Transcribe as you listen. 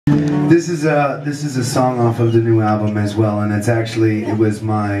This is a song off of the new album as well, and it's actually it was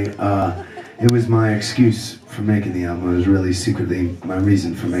my excuse for making the album. It was really secretly my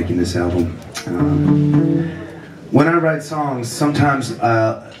reason for making this album. When I write songs, sometimes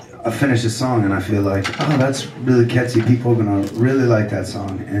I finish a song and I feel like, oh, that's really catchy. People are gonna really like that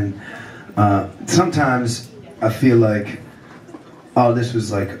song, and sometimes I feel like, oh, this was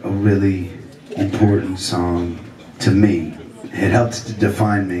like a really important song to me. It helped to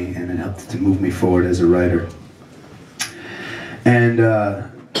define me, and it helped to move me forward as a writer. And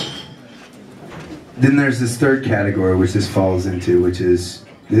then there's this third category which this falls into, which is,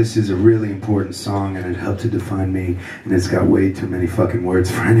 this is a really important song and it helped to define me, and it's got way too many fucking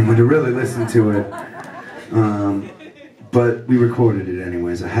words for anyone to really listen to it. But we recorded it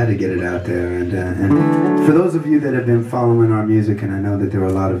anyways. I had to get it out there, and for those of you that have been following our music, and I know that there are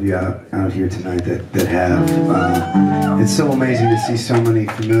a lot of you out here tonight that have, it's so amazing to see so many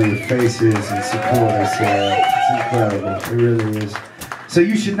familiar faces and support us. It's incredible, it really is. So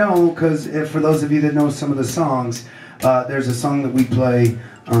you should know, because for those of you that know some of the songs, there's a song that we play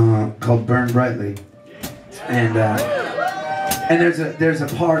called "Burn Brightly," and there's a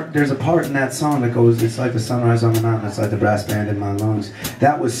part in that song that goes, "It's like the sunrise on the mountain, it's like the brass band in my lungs."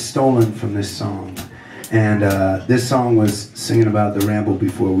 That was stolen from this song, and this song was singing about the ramble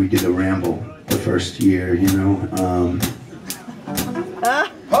before we did a ramble the first year, you know.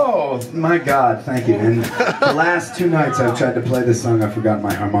 Oh my God, thank you. And the last 2 nights I've tried to play this song, I forgot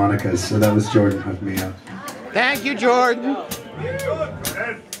my harmonicas, so that was Jordan hooked me up. Thank you, Jordan.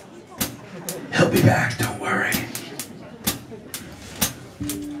 He'll be back, don't worry.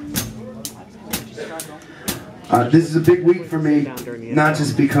 This is a big week for me, not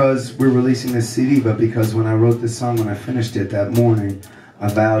just because we're releasing this CD, but because when I wrote this song, when I finished it that morning, I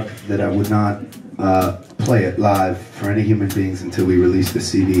vowed that I would not play it live for any human beings until we release the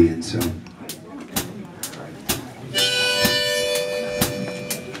CD, and so...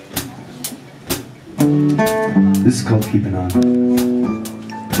 This is called Keepin On.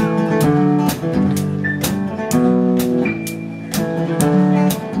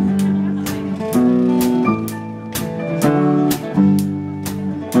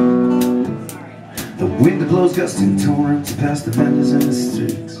 The wind blows gusting torrents past the vendors in the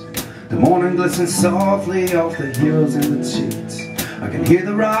streets. The morning glistens softly off the heroes in the cheeks. I can hear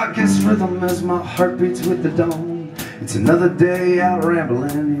the raucous rhythm as my heart beats with the dawn. It's another day out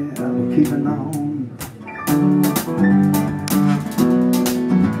rambling, yeah, we're keeping on.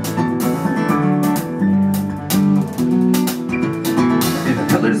 And the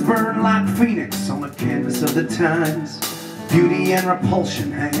colors burn like phoenix on the canvas of the times. Beauty and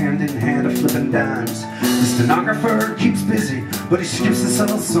repulsion, hand in hand, are flipping dimes. The stenographer keeps busy, but he skips the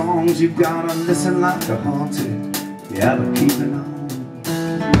subtle songs. You've gotta listen like a haunted, yeah, but keeping on.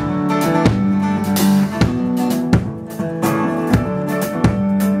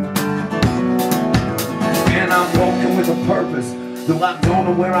 And I'm walking with a purpose, though I don't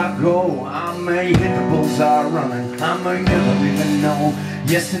know where I go. I may hit the bullseye running, I may never even know.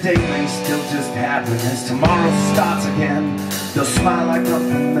 Yesterday may still just happen as tomorrow starts again. They'll smile like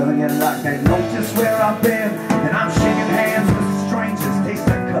nothing familiar, like they know just where I've been. And I'm shaking hands with strangers, taste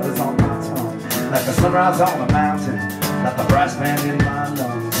their colors on my tongue, like the sunrise on the mountain, like the brass band in my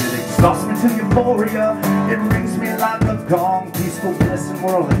lungs. It exhausts me to euphoria, it rings me like a gong. Peaceful bliss and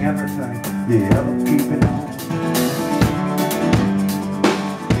whirling everything, yeah, but keeping on.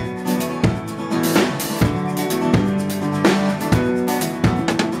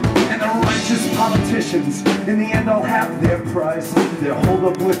 Politicians, in the end all have their price. They'll hold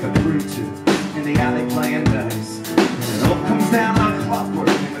up with the preacher in the alley playing dice. It all comes down like clockwork,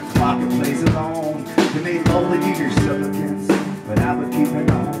 and the clock it plays alone. They may lull the eager supplicants, but I would keep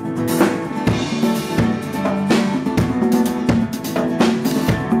it on.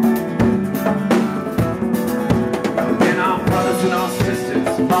 And our brothers and our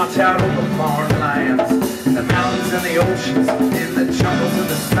sisters march out over foreign lands, in the mountains and the oceans, in the jungles and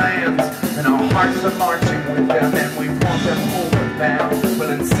the sands. And our hearts are marching with them, and we want them homeward bound.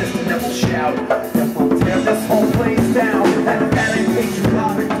 We'll insist and then we'll shout, and we'll tear this whole place down. And that ain't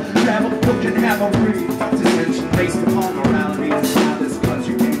patriotic, grab a book and have a read. Dissension based upon morality is how this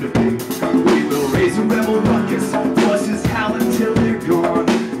country came to be. We will raise a rebel ruckus, voices howl until they're gone.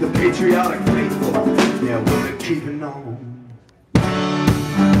 The patriotic faithful, yeah, we're keeping on.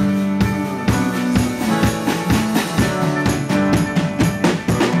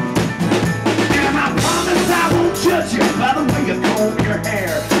 Judge you by the way you comb your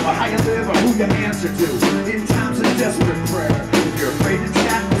hair, or how you live, or who you answer to in times of desperate prayer. If you're afraid to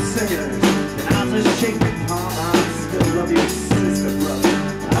chat with singers, then I'll just shake your palm. I still love you, sister, brother.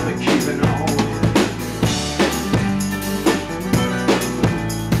 I've been keeping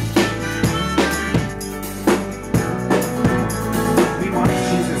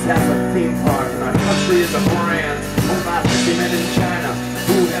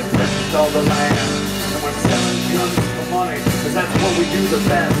all the land. And we're selling guns for money, cause that's what we do the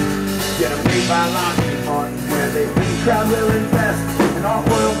best. Get them made by Lockheed Martin, where they think crowd will invest. And our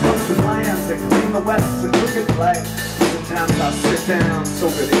oil comes from lands that clean the West and cricket play. Sometimes I sit down,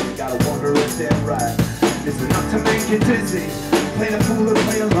 soak it in, gotta wonder if they're right. Is it enough to make you dizzy? Play the fool or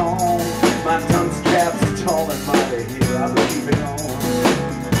play along. My tongue's capped tall and mighty, here I will keep it on.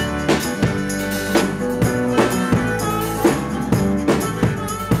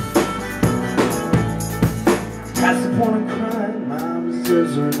 Past the point of crying, my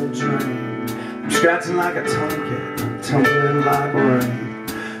reserves are in the drain. I'm scratching like a tomcat, I'm tumbling like rain.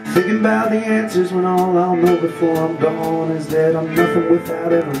 Thinking about the answers when all I'll know before I'm gone is that I'm nothing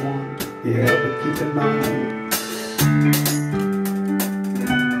without everyone. Yeah, but keep in mind.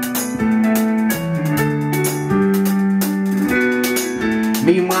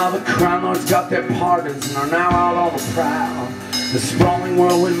 Meanwhile, the crime lords got their pardons and are now out on the prowl. The sprawling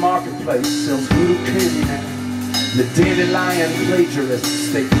whirlwind marketplace sells voodoo candy now. The dandelion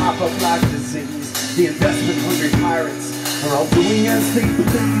plagiarists, they pop up like disease. The investment-hungry pirates are all doing as they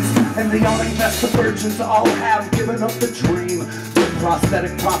please. And the uninvested virgins all have given up the dream. The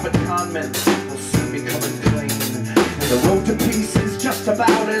prosthetic profit con men will soon be coming clean. And the road to peace is just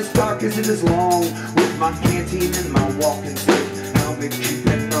about as dark as it is long. With my canteen and my walking stick, I'll be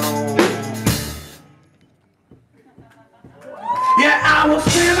keeping on. Yeah, I will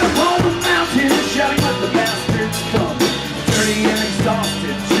stand upon the mountain, shouting let the bastards come. Dirty and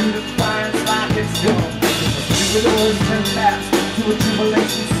exhausted, true defiance like it's gone. Stupid oars turn past to a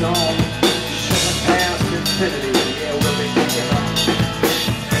jubilation song. Shoving past infinity, yeah, we'll be kicking on.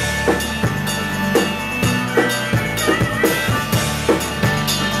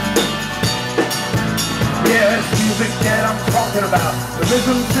 Yeah, it's music that I'm talking about. The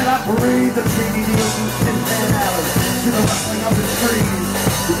rhythms that I breathe, the CD deals and tin pan alleys. To the rustling of the trees,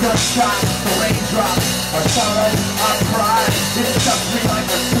 the gunshots, the raindrops, our sorrow, our pride. It stuffs me like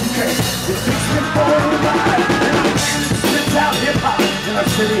a suitcase, it takes me for a ride. And our band spits out hip-hop, and our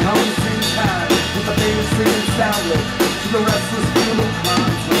city hums in time. With the baby singing soundly, to the restless feel of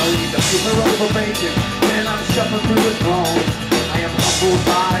climbs. When I leave the paper over bacon, and I'm shuffling through the throng. I am humbled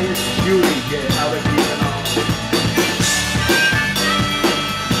by its beauty, yeah, how to keep it on.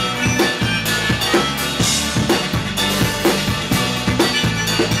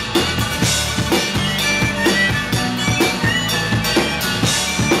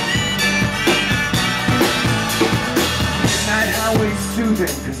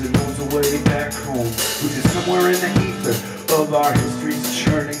 Cause it knows a way back home, which is somewhere in the ether of our history's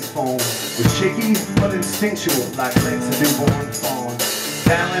churning foam. We're shaky but instinctual, like legs of newborn fawn.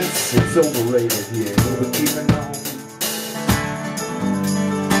 Balance, it's overrated, yeah, we're keeping on.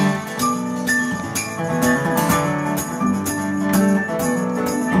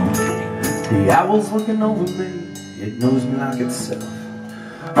 The owl's looking over me, it knows me like itself.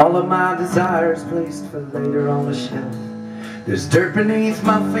 All of my desires placed for later on the shelf. There's dirt beneath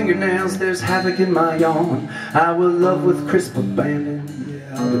my fingernails, there's havoc in my yawn. I will love with crisp abandon,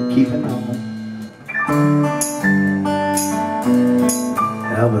 yeah, I'll be keeping on.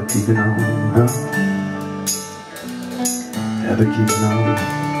 I'll be keeping on, huh? I'll be keeping on.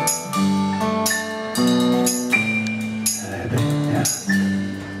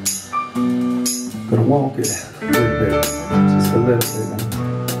 Gonna walk it out a little bit, just a little bit.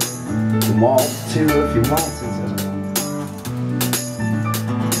 You can walk too if you want to.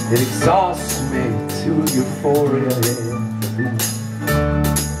 It exhausts me to euphoria.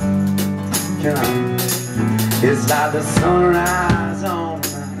 Can I? It's like the sunrise on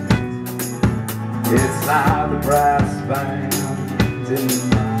night. It's like the brass band in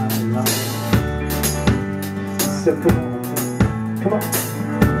my lungs. So come on, come on.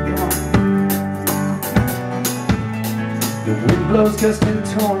 The wind blows gusting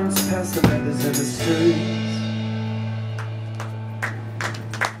torrents past the meadows and the streets.